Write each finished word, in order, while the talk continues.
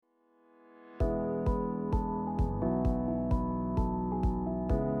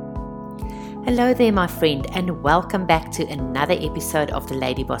Hello there, my friend, and welcome back to another episode of the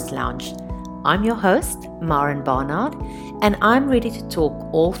Lady Boss Lounge. I'm your host, Maren Barnard, and I'm ready to talk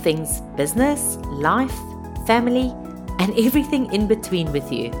all things business, life, family, and everything in between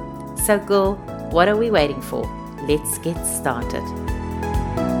with you. So, girl, what are we waiting for? Let's get started.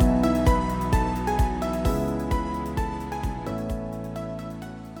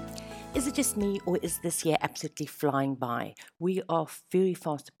 Is it just me, or is this year absolutely flying by? We are very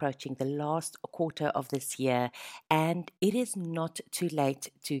fast approaching the last quarter of this year, and it is not too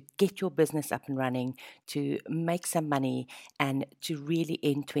late to get your business up and running, to make some money, and to really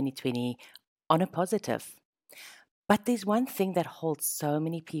end 2020 on a positive. But there's one thing that holds so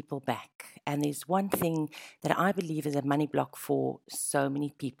many people back, and there's one thing that I believe is a money block for so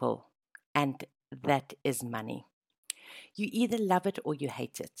many people, and that is money. You either love it or you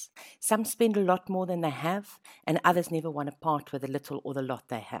hate it. Some spend a lot more than they have, and others never want to part with the little or the lot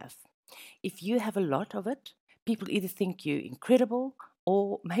they have. If you have a lot of it, people either think you're incredible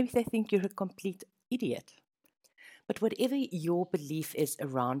or maybe they think you're a complete idiot. But whatever your belief is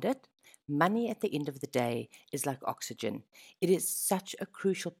around it, money at the end of the day is like oxygen. It is such a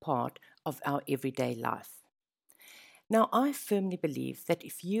crucial part of our everyday life. Now, I firmly believe that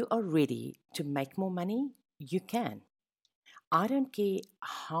if you are ready to make more money, you can. I don't care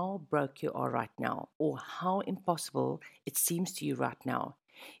how broke you are right now or how impossible it seems to you right now.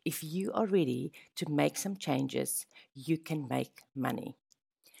 If you are ready to make some changes, you can make money.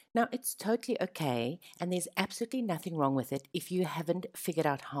 Now, it's totally okay, and there's absolutely nothing wrong with it if you haven't figured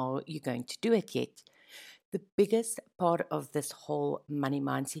out how you're going to do it yet. The biggest part of this whole money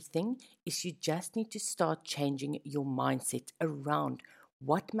mindset thing is you just need to start changing your mindset around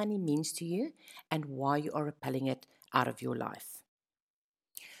what money means to you and why you are repelling it out of your life.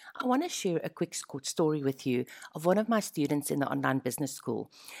 I want to share a quick story with you of one of my students in the online business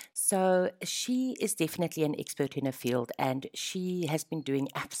school. So, she is definitely an expert in her field and she has been doing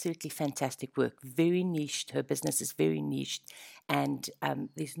absolutely fantastic work. Very niched. Her business is very niched, and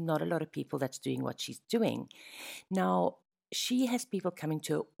there's not a lot of people that's doing what she's doing. Now, she has people coming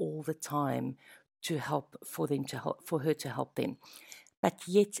to her all the time to help for them to help for her to help them. But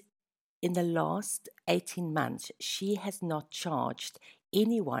yet in the last 18 months, she has not charged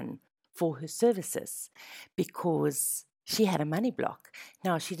anyone for her services because she had a money block.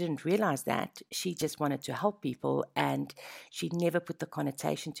 Now, she didn't realize that. She just wanted to help people, and she never put the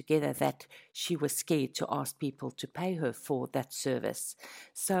connotation together that she was scared to ask people to pay her for that service.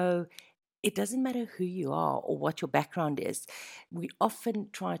 So, it doesn't matter who you are or what your background is. We often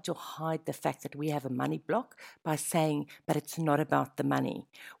try to hide the fact that we have a money block by saying, but it's not about the money.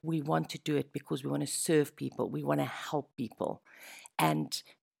 We want to do it because we want to serve people, we want to help people. And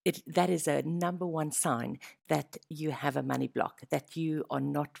that is a number one sign that you have a money block, that you are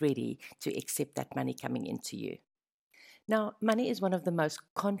not ready to accept that money coming into you. Now, money is one of the most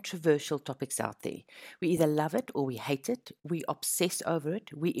controversial topics out there. We either love it or we hate it. We obsess over it.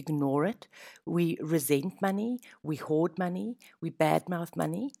 We ignore it. We resent money. We hoard money. We badmouth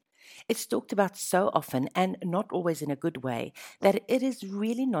money. It's talked about so often and not always in a good way that it is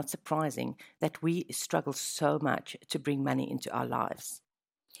really not surprising that we struggle so much to bring money into our lives.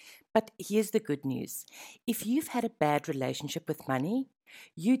 But here's the good news. If you've had a bad relationship with money,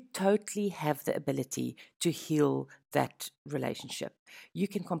 you totally have the ability to heal that relationship. You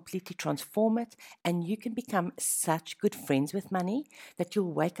can completely transform it, and you can become such good friends with money that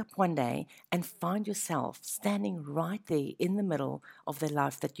you'll wake up one day and find yourself standing right there in the middle of the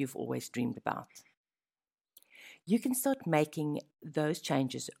life that you've always dreamed about. You can start making those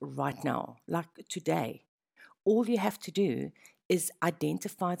changes right now, like today. All you have to do is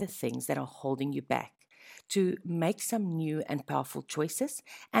identify the things that are holding you back, to make some new and powerful choices,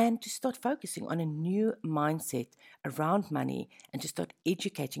 and to start focusing on a new mindset around money and to start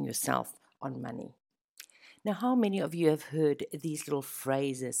educating yourself on money. Now, how many of you have heard these little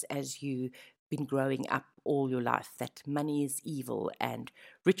phrases as you've been growing up all your life, that money is evil and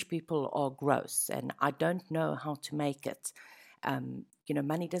rich people are gross and I don't know how to make it?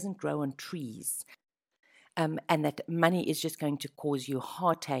 Money doesn't grow on trees. And that money is just going to cause you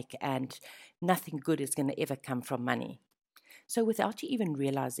heartache and nothing good is going to ever come from money. So, without you even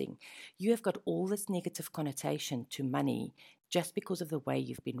realizing, you have got all this negative connotation to money just because of the way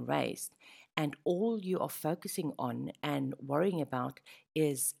you've been raised. and all you are focusing on and worrying about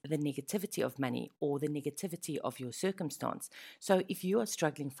is the negativity of money or the negativity of your circumstance. So, if you are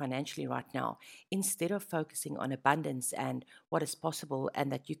struggling financially right now, instead of focusing on abundance and what is possible and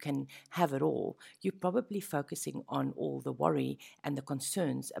that you can have it all, you're probably focusing on all the worry and the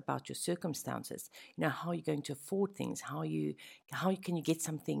concerns about your circumstances. You know, how you're going to afford things, how can you get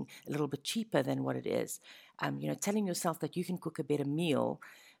something a little bit cheaper than what it is. Telling yourself that you can cook a better meal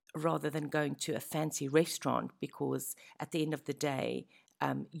rather than going to a fancy restaurant, because at the end of the day,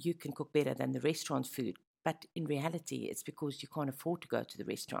 you can cook better than the restaurant food. But in reality, it's because you can't afford to go to the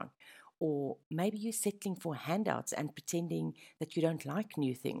restaurant. Or maybe you're settling for handouts and pretending that you don't like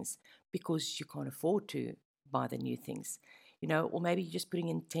new things because you can't afford to buy the new things. Or maybe you're just putting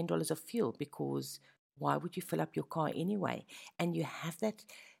in $10 of fuel because why would you fill up your car anyway? And you have that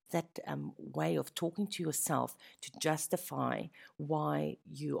way of talking to yourself to justify why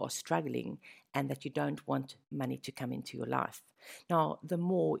you are struggling and that you don't want money to come into your life. Now, the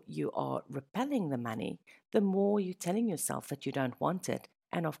more you are repelling the money, the more you're telling yourself that you don't want it.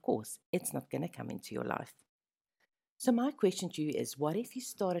 And of course, it's not going to come into your life. So, my question to you is, what if you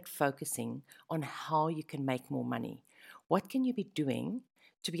started focusing on how you can make more money? What can you be doing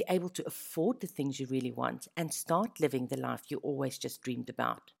to be able to afford the things you really want and start living the life you always just dreamed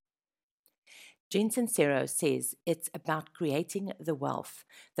about? Jen Sincero says it's about creating the wealth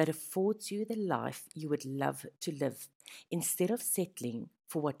that affords you the life you would love to live instead of settling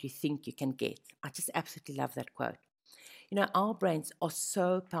for what you think you can get. I just absolutely love that quote. Our brains are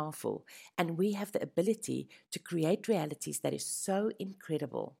so powerful and we have the ability to create realities that is so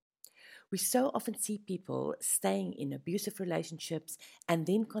incredible. We so often see people staying in abusive relationships and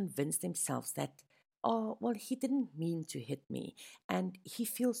then convince themselves that, oh, well, he didn't mean to hit me. And he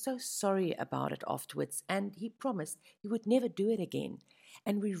feels so sorry about it afterwards. And he promised he would never do it again.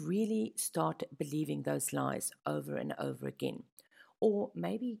 And we really start believing those lies over and over again. Or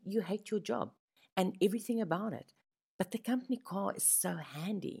maybe you hate your job and everything about it, but the company car is so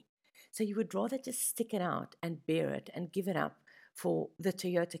handy. So you would rather just stick it out and bear it and give it up for the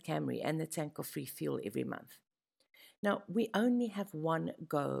Toyota Camry and the tank of free fuel every month. Now, we only have one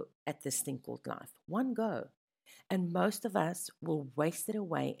go at this thing called life, one go. And most of us will waste it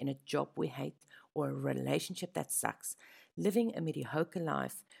away in a job we hate or a relationship that sucks, living a mediocre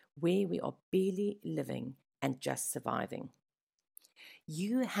life where we are barely living and just surviving.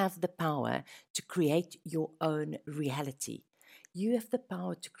 You have the power to create your own reality. You have the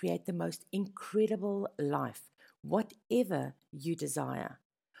power to create the most incredible life, whatever you desire.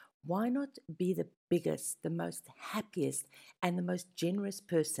 Why not be the biggest, the most happiest, and the most generous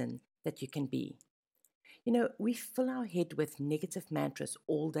person that you can be? We fill our head with negative mantras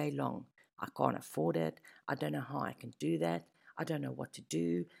all day long. I can't afford it. I don't know how I can do that. I don't know what to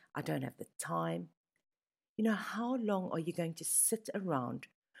do. I don't have the time. How long are you going to sit around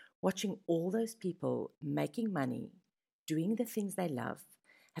watching all those people making money, doing the things they love,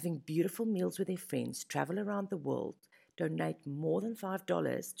 having beautiful meals with their friends, travel around the world, donate more than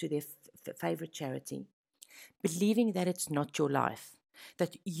 $5 to their favorite charity, believing that it's not your life,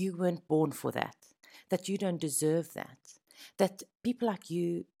 that you weren't born for that you don't deserve that people like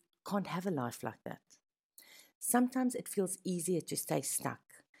you can't have a life like that? Sometimes it feels easier to stay stuck,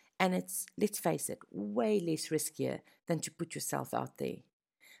 and it's, let's face it, way less riskier than to put yourself out there.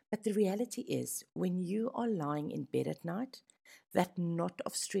 But the reality is, when you are lying in bed at night, that knot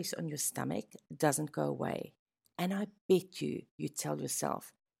of stress on your stomach doesn't go away. And I bet you tell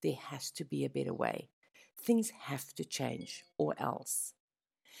yourself, there has to be a better way. Things have to change, or else.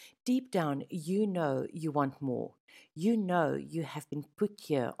 Deep down, you know you want more. You know you have been put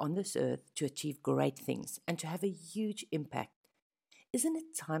here on this earth to achieve great things and to have a huge impact. Isn't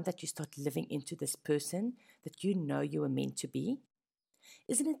it time that you start living into this person that you know you were meant to be?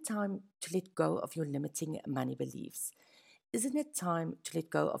 Isn't it time to let go of your limiting money beliefs? Isn't it time to let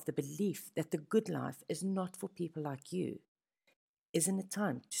go of the belief that the good life is not for people like you? Isn't it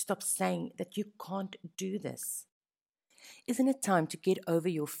time to stop saying that you can't do this? Isn't it time to get over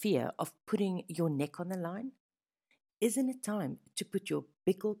your fear of putting your neck on the line? Isn't it time to put your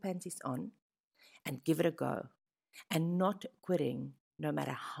big old panties on and give it a go and not quitting no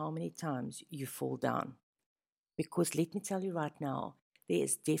matter how many times you fall down? Because let me tell you right now, there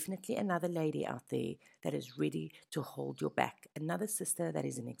is definitely another lady out there that is ready to hold your back, another sister that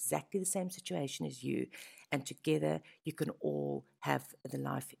is in exactly the same situation as you, and together you can all have the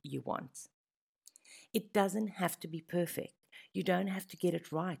life you want. It doesn't have to be perfect. You don't have to get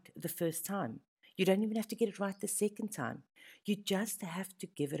it right the first time. You don't even have to get it right the second time. You just have to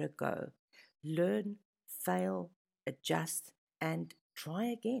give it a go. Learn, fail, adjust, and try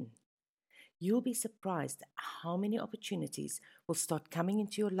again. You'll be surprised how many opportunities will start coming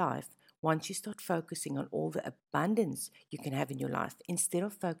into your life once you start focusing on all the abundance you can have in your life instead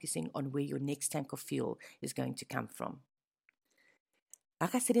of focusing on where your next tank of fuel is going to come from.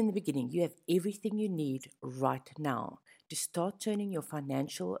 Like I said in the beginning, you have everything you need right now to start turning your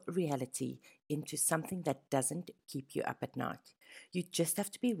financial reality into something that doesn't keep you up at night. You just have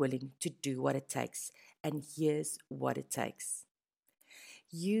to be willing to do what it takes. And here's what it takes.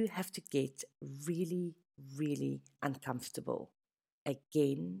 You have to get really, really uncomfortable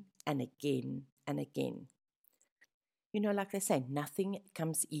again and again and again. Like they say, nothing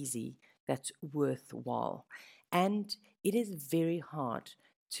comes easy that's worthwhile. And it is very hard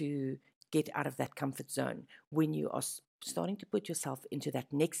to get out of that comfort zone when you are starting to put yourself into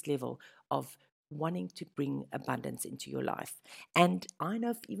that next level of wanting to bring abundance into your life. And I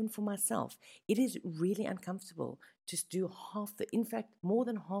know even for myself, it is really uncomfortable to do in fact, more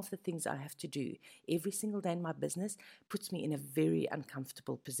than half the things I have to do every single day in my business puts me in a very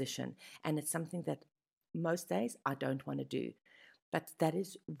uncomfortable position. And it's something that most days I don't want to do. But that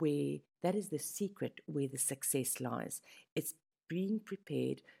is the secret where the success lies. It's being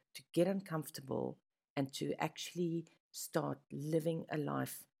prepared to get uncomfortable and to actually start living a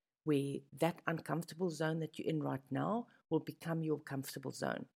life where that uncomfortable zone that you're in right now will become your comfortable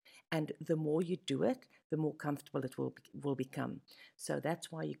zone. And the more you do it, the more comfortable it will become. So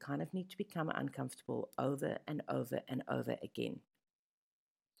that's why you kind of need to become uncomfortable over and over and over again.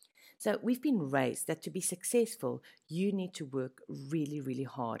 So we've been raised that to be successful, you need to work really, really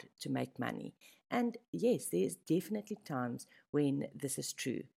hard to make money. And yes, there's definitely times when this is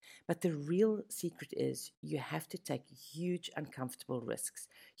true. But the real secret is you have to take huge, uncomfortable risks.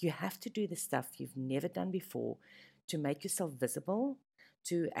 You have to do the stuff you've never done before to make yourself visible,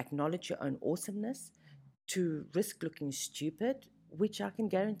 to acknowledge your own awesomeness, to risk looking stupid, which I can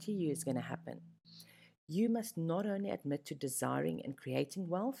guarantee you is going to happen. You must not only admit to desiring and creating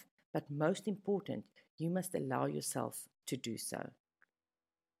wealth, but most important, you must allow yourself to do so.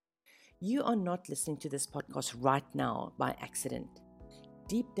 You are not listening to this podcast right now by accident.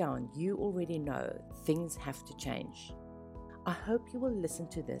 Deep down, you already know things have to change. I hope you will listen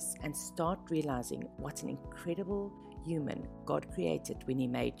to this and start realizing what an incredible human God created when He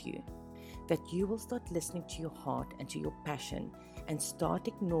made you. That you will start listening to your heart and to your passion and start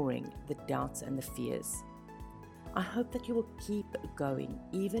ignoring the doubts and the fears. I hope that you will keep going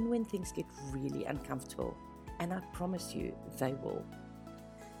even when things get really uncomfortable, and I promise you they will.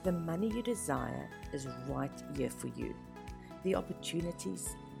 The money you desire is right here for you. The opportunities,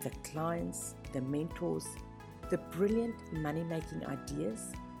 the clients, the mentors, the brilliant money-making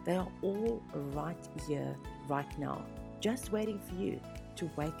ideas, they are all right here, right now, just waiting for you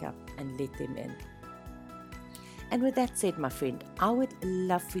to wake up and let them in. And with that said, my friend, I would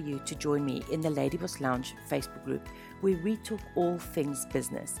love for you to join me in the Lady Boss Lounge Facebook group where we talk all things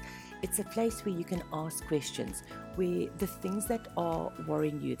business. It's a place where you can ask questions, where the things that are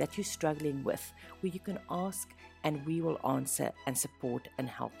worrying you, that you're struggling with, where you can ask and we will answer and support and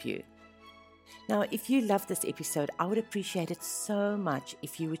help you. Now, if you love this episode, I would appreciate it so much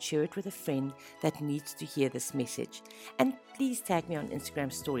if you would share it with a friend that needs to hear this message. And please tag me on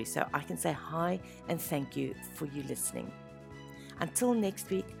Instagram story so I can say hi and thank you for you listening. Until next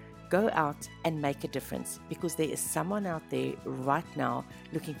week, go out and make a difference, because there is someone out there right now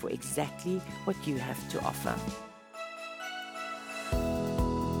looking for exactly what you have to offer.